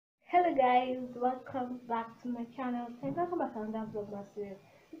Hello guys, welcome back to my channel and welcome back to another Vlogmas series.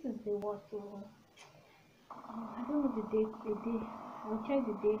 This is the what, so I don't know the date. I'll check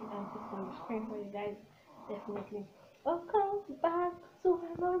the date and put it on the screen for you guys. Definitely welcome back to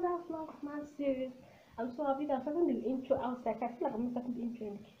another Vlogmas series. I'm so happy that I'm starting the intro outside. I feel like I'm starting the intro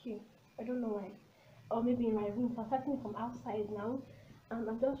in the kitchen. I don't know why, or maybe in my room. So I'm starting it from outside now, and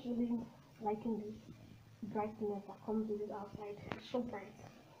I'm just really liking this brightness that comes with it outside. It's so bright.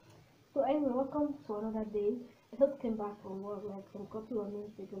 So anyway, welcome to another day. I just came back from work like some couple of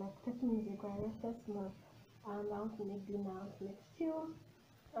minutes ago, like 30 minutes ago. I rested small and I want to make dinner. I want to make stew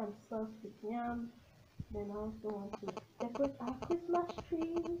and sauce with yam. Then I also want to decorate our Christmas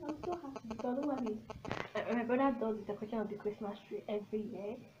tree. I'm so happy because normally my brother does the decoration of the Christmas tree every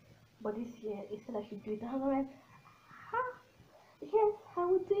year, but this year he said I should do it. And I'm like, yes, I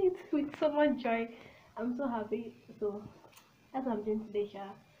will do it with so much joy. I'm so happy. So that's what I'm doing today,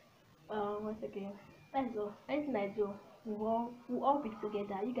 Sha. Once again, that's all. Anything I do, we'll all be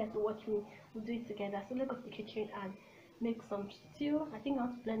together. You guys will watch me, we'll do it together. So let's go to the kitchen and make some stew. I think I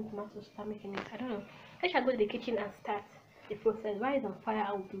want to blend tomatoes, start making it. I don't know. I shall go to the kitchen and start the process. While it's on fire,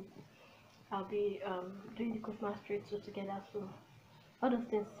 I'll be doing the Christmas tree too together. So all those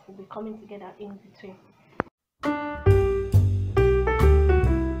things will be coming together in between.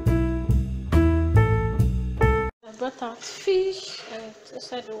 I brought out fish and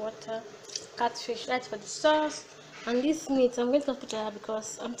inside the water, catfish, right for the sauce, and this meat I'm going to put it out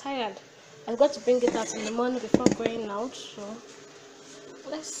because I'm tired. I've got to bring it out in the morning before going out, so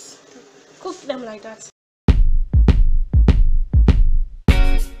let's cook them like that.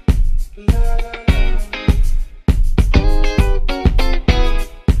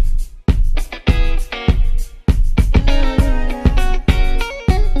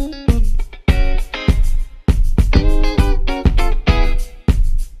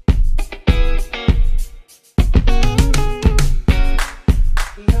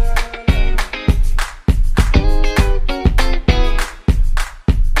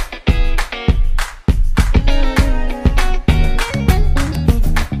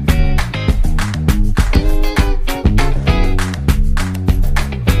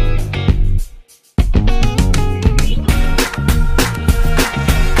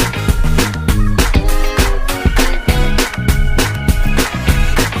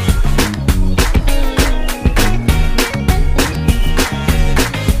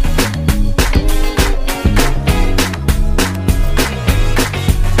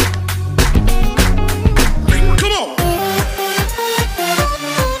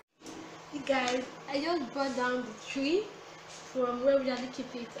 Guys, I just brought down the tree from where we usually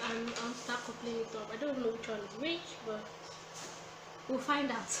keep it and I'll start coupling it up. I don't know which one is which, but we'll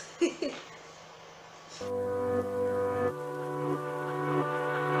find out.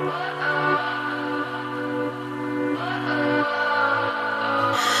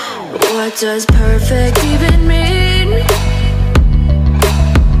 What does perfect even mean?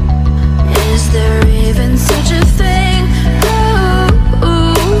 Is there even such a thing?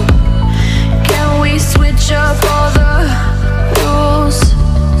 Switch up all the rules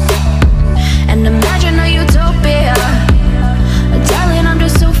and imagine a utopia. Darling, I'm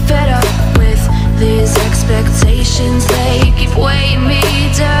just so fed up with these expectations. They keep weighing me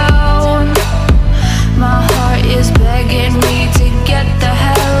down. My heart is begging me to get the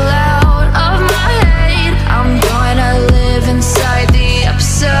hell out of my head. I'm gonna live inside the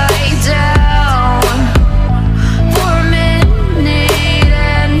upside down for a minute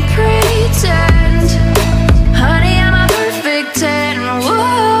and pretend. Honey, I'm a perfect 10.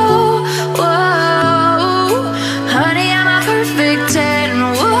 Whoa, whoa. Honey, I'm a perfect 10.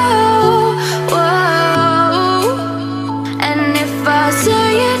 Whoa, whoa. And if I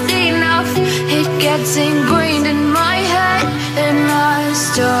say it enough, it gets ingrained in my head, and I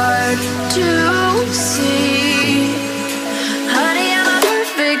start to see. Honey, I'm a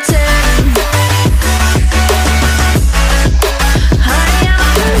perfect 10. Honey, I'm a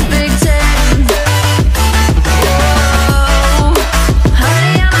perfect 10.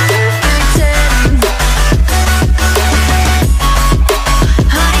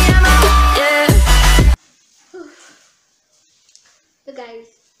 So guys,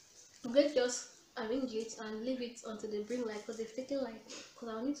 I'm going to just arrange it and leave it until they bring light, because they've taken light, because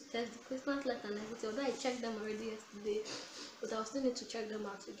I'll need to test the Christmas light and everything. Although I checked them already yesterday, but I'll still need to check them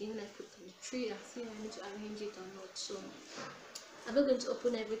out again when I put the tree and see if I need to arrange it or not. So I'm not going to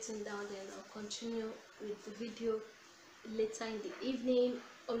open everything down, then I'll continue with the video later in the evening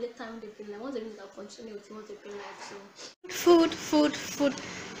or later when they bring light. Once they bring light, I'll continue with what they bring light. So food.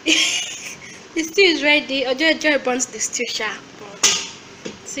 The stew is ready. Or just burns the stew sharp.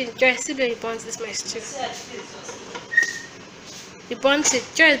 See, Joy, see the way he burns this my stew. He burns it.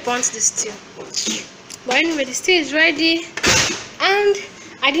 Joy burns the stew. But anyway, the stew is ready, and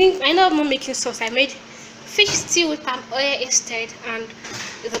I know I'm not making sauce. I made fish stew with an oil instead, and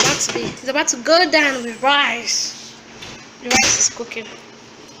it's about to go down with rice. The rice is cooking.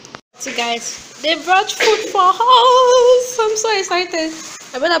 So guys, they brought food for us. I'm so excited.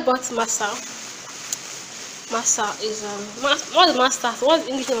 I better bought masa. Masa is what's masa? What's the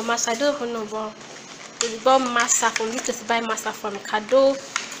English name of masa? I don't even know, but it's bought masa from this place. To buy masa from Kado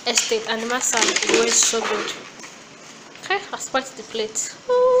Estate, and the masa is always so good. Okay, I spoiled the plate.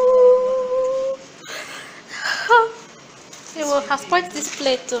 It will have spoiled this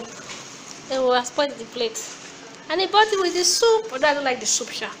plate too. It will have spoiled the plate. And he bought it with the soup, but I don't like the soup,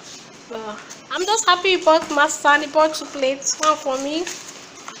 sha. I'm just happy he bought masa and he bought 2 plates. One for me.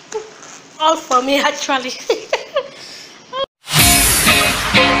 All for me actually.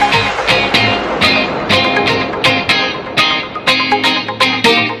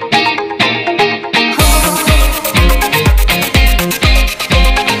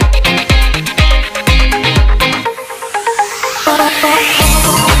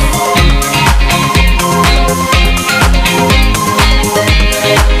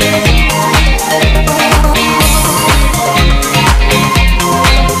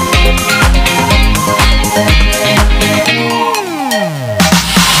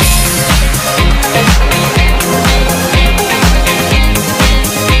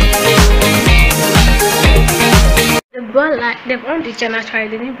 They've on the generator,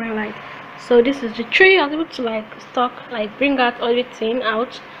 they didn't bring light. So this is the tree. I was able to bring out everything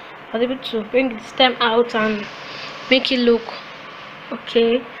out. I was able to bring the stem out and make it look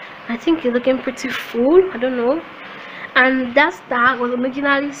okay. I think it's looking pretty full. I don't know. And that star was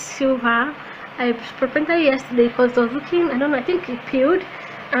originally silver. I pre-printed it yesterday because I was looking. I don't know. I think it peeled,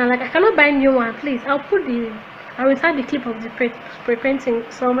 and I cannot buy a new one. Please, I will insert the clip of the pre-printing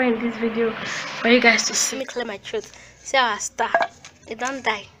somewhere in this video for you guys to see. Let me clear my throat. See our star, it don't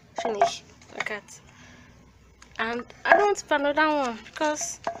die. Finish. Look at. And I don't want to buy another one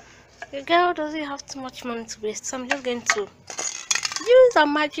because the girl doesn't have too much money to waste, so I'm just going to use the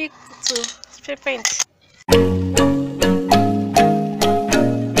magic to spray paint.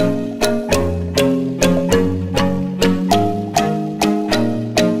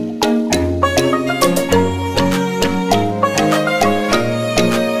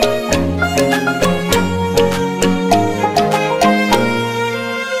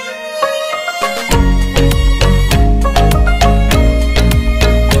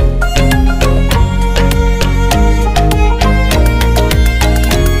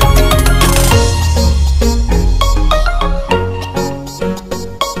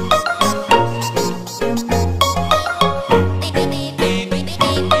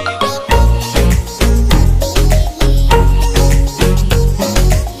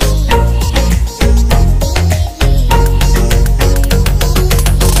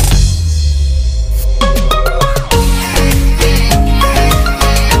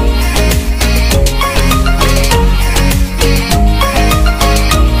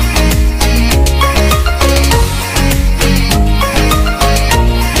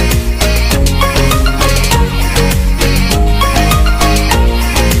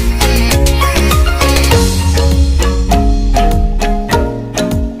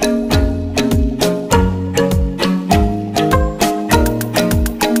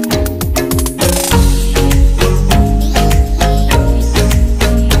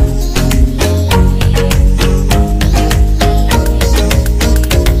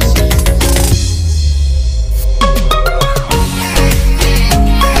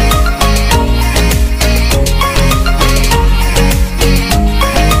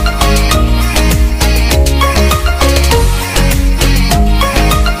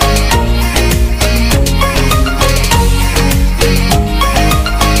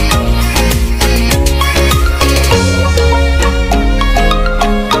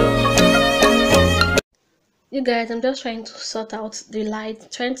 You guys, I'm just trying to sort out the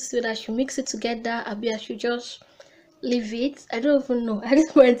light, trying to see whether I should mix it together or I should just leave it. I don't even know. At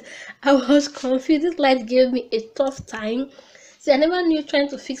this point I was confused. This light gave me a tough time. See, I never knew trying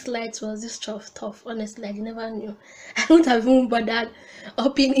to fix lights was this tough. Honestly, I never knew. I wouldn't have even bothered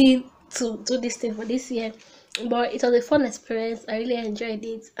hopping in to do this thing for this year, but it was a fun experience. I really enjoyed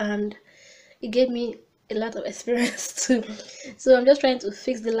it and it gave me a lot of experience too. So I'm just trying to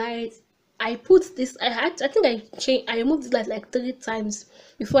fix the lights. I put this, I think I removed the light like 3 times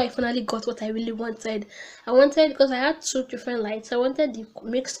before I finally got what I really wanted. Because I had 2 different lights. I wanted the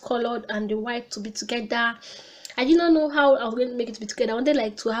mixed colored and the white to be together, I did not know how I was going to make it be together. I wanted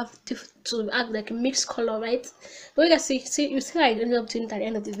like to have like a mixed color, right? But you guys see I ended up doing it at the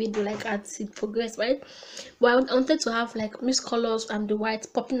end of the video, like as it progressed, right? But I wanted to have like mixed colors and the white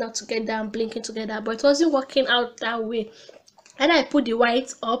popping out together and blinking together, but it wasn't working out that way. And I put the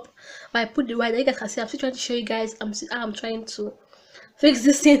white up, but I put the white. You guys can see I'm still trying to show you guys. I'm trying to fix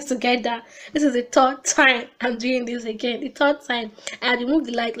these things together. This is the third time I'm doing this again. The third time. I had removed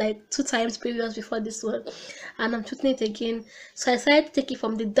the light like 2 times previous before this one, and I'm shooting it again. So I decided to take it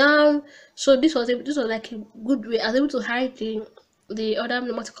from the down. So this was like a good way. I was able to hide the other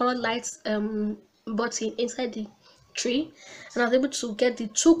multicolored lights button inside the tree, and I was able to get the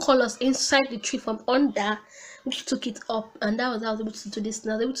 2 colors inside the tree from under, which took it up, and that was how I was able to do this.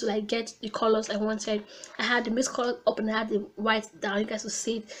 And I was able to like get the colors I wanted. I had the mixed color up and I had the white down. You guys will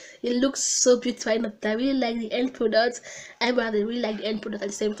see it. It looks so beautiful. I really like the end product. Everybody really like the end product at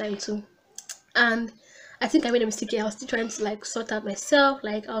the same time too. And I think I made a mistake here. I was still trying to like sort out myself.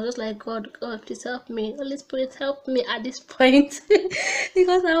 Like I was just like, God, please help me. Holy Spirit, help me at this point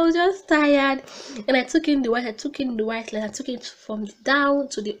because I was just tired. And I took in the white. I took it from the down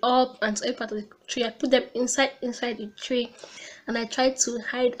to the up and to every part of the tree. I put them inside the tree, and I tried to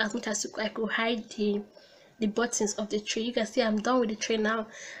hide as much as I could hide the buttons of the tree. You can see I'm done with the tree now,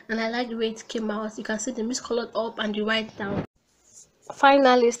 and I like the way it came out. You can see the mist colored up and the white down.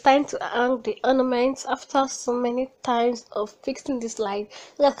 Finally, it's time to hang the ornaments after so many times of fixing this light.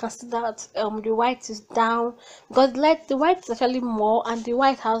 You guys can see that the white is down because the white is actually more, and the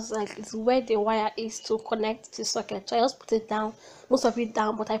white has like it's where the wire is to connect to the socket. So I just put it down, most of it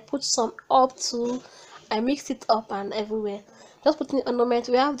down, but I put some up too. I mixed it up and everywhere. Just putting the ornaments.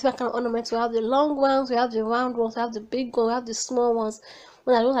 We have different kind of ornaments. We have the long ones, we have the round ones, we have the big ones, we have the small ones.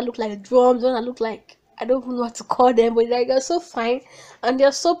 When I don't look like drums, when I look like I don't even know what to call them, but they're so fine and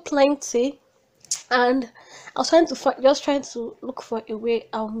they're so plenty. And I was trying to look for a way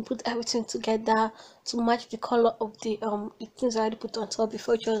put everything together to match the color of the things I already put on top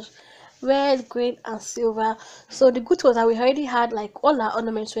before, which was red, green, and silver. So the good was that we already had like all our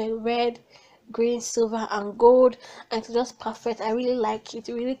ornaments were red, green, silver, and gold, and it's just perfect. I really like it.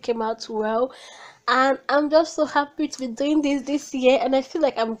 It really came out well. And I'm just so happy to be doing this year, and I feel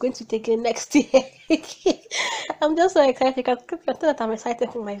like I'm going to take it next year. I'm just so excited. You can tell that I'm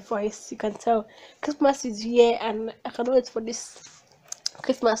excited from my voice. You can tell Christmas is here, and I cannot wait for this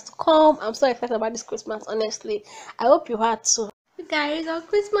Christmas to come. I'm so excited about this Christmas, honestly. I hope you are too. You guys, our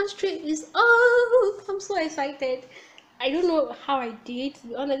Christmas tree is up. I'm so excited. I don't know how I did. To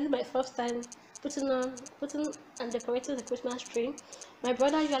be honest, this is my first time putting and decorating the Christmas tree. My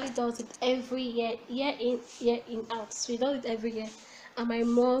brother usually does it every year in out. So he does it every year. And my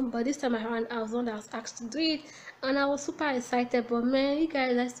mom, but this time around I was the one that was asked to do it, and I was super excited. But man, you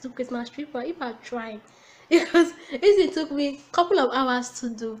guys, let's do Christmas tree, but if I try, because it took me a couple of hours to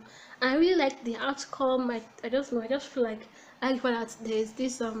do. And I really like the outcome. I just feel like I like that there's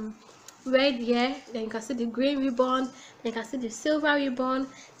this red here, then you can see the green ribbon, then you can see the silver ribbon,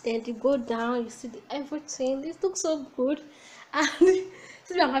 then you go down, you see everything. This looks so good, and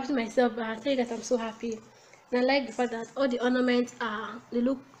since I'm happy to myself, but I tell you guys I'm so happy. And I like the fact that all the ornaments they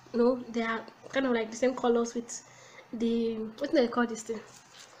look, they are kind of like the same colors with the, what do they call this thing,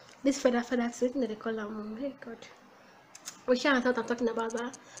 this feather thing that they call them. Hey God, which I thought I'm talking about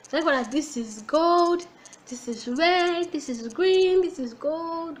that. So I thought that this is gold, this is red, this is green, this is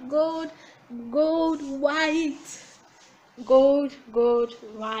gold, white, gold, white,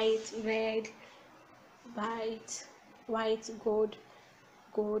 red, white,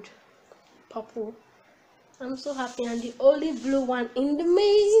 gold, purple. I'm so happy, and the only blue one in the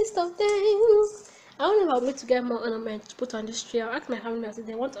midst of them. I don't know if I'm going to get more ornaments to put on this tree. I'll ask my family if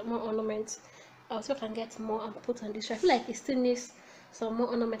they want more ornaments. I'll see if I can get more and put on this tree. I feel like it still needs some more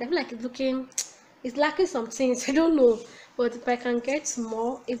ornaments. I feel like it's lacking some things. I don't know, but if I can get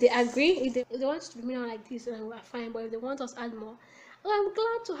more, if they agree, if they want to be like this, then we're fine. But if they want us to add more, I'm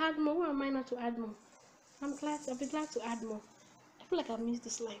glad to add more. Why am I not to add more? I'll be glad to add more. I feel like I've missed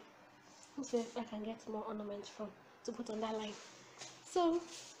this line. Let's see if I can get more ornaments to put on that line. So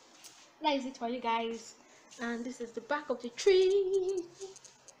that is it for you guys, and this is the back of the tree.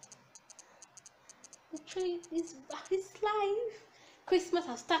 The tree is live. Christmas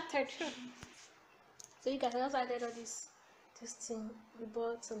has started. So you guys, I also added all this thing we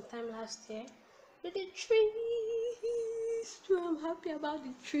bought sometime last year with the tree. So I'm happy about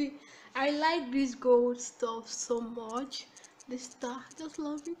the tree. I like this gold stuff so much. This star, I just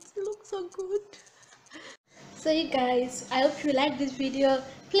love it. It looks so good. So you guys, I hope you like this video.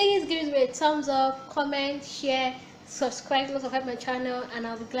 Please give it a thumbs up, comment, share, subscribe my channel, and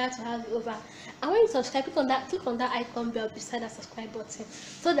I'll be glad to have you over. And when you subscribe, click on that icon bell beside that subscribe button,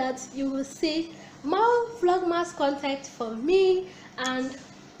 so that you will see more Vlogmas content from me. And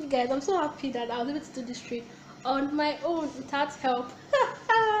you guys, I'm so happy that I was able to do this trip on my own without help.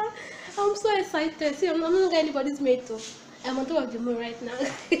 I'm so excited. See, I'm not getting anybody's mate though. I'm on top of the moon right now.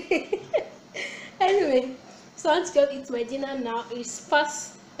 Anyway, so I want to go eat my dinner now. It's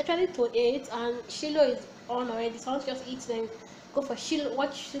past actually to 8, and Shiloh is on already. So I want to just eat, then go for Shiloh,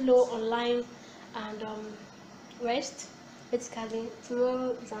 watch Shiloh online, and rest. Basically,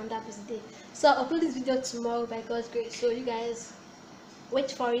 tomorrow is another busy day. So I'll upload this video tomorrow by God's grace. So you guys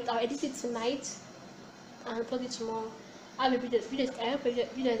wait for it. I'll edit it tonight and upload it tomorrow. I hope the video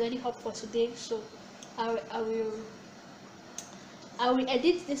is already up for today, so I will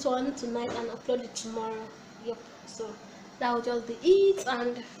edit this one tonight and upload it tomorrow. Yep, so that will just be it.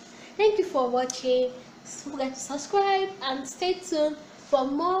 And thank you for watching. Don't forget to subscribe and stay tuned for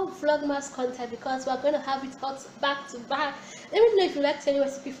more Vlogmas content, because we're going to have it hot back to back. Let me know if you like any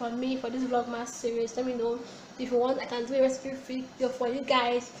recipe from me for this Vlogmas series. Let me know if you want. I can do a recipe video for you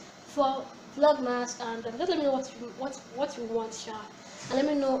guys for Vlogmas, and just let me know what you want, Sha. And let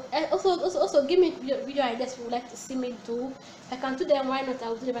me know. And also give me video ideas you would like to see me do. If I can do them, why not? I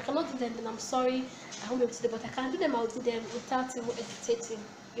will do them. If I cannot do them, then I'm sorry, I won't be able to do them. But I can do them, I'll do them without even hesitating.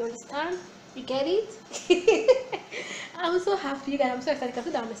 You understand? You get it? I'm so happy, you guys. I'm so excited. I can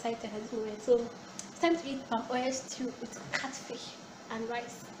see that I'm excited at this moment. So it's time to eat palm oil stew with catfish and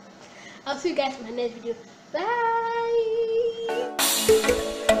rice. I'll see you guys in my next video. Bye.